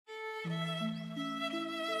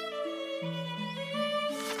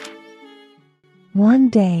One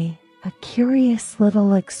day, a curious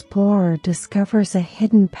little explorer discovers a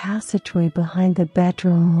hidden passageway behind the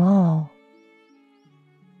bedroom wall.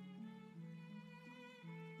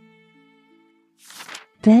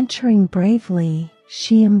 Venturing bravely,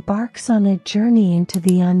 she embarks on a journey into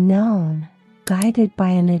the unknown, guided by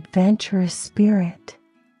an adventurous spirit.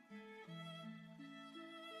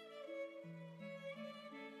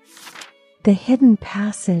 The hidden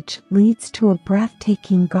passage leads to a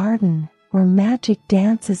breathtaking garden, where magic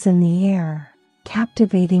dances in the air,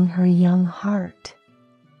 captivating her young heart.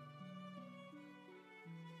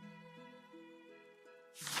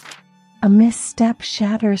 A misstep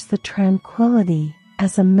shatters the tranquility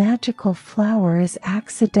as a magical flower is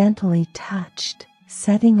accidentally touched,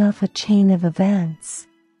 setting off a chain of events.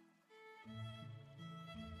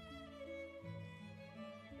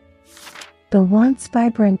 The once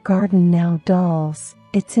vibrant garden now dulls,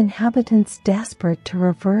 its inhabitants desperate to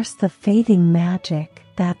reverse the fading magic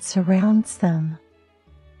that surrounds them.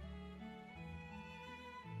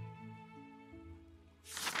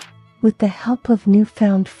 With the help of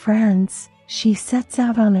newfound friends, she sets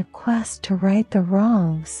out on a quest to right the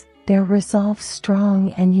wrongs, their resolve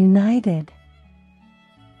strong and united.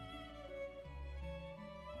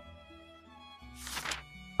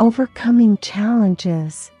 Overcoming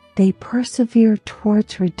challenges, they persevere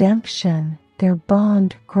towards redemption, their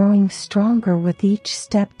bond growing stronger with each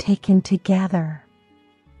step taken together.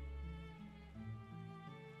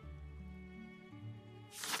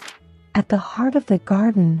 At the heart of the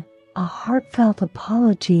garden, a heartfelt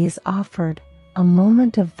apology is offered, a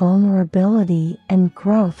moment of vulnerability and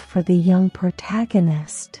growth for the young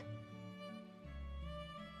protagonist.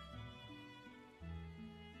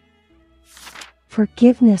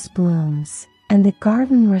 Forgiveness blooms, and the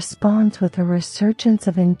garden responds with a resurgence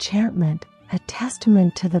of enchantment, a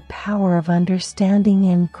testament to the power of understanding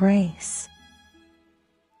and grace.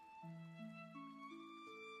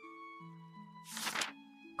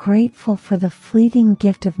 Grateful for the fleeting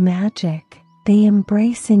gift of magic, they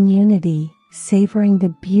embrace in unity, savoring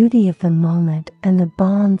the beauty of the moment and the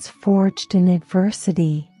bonds forged in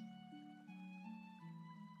adversity.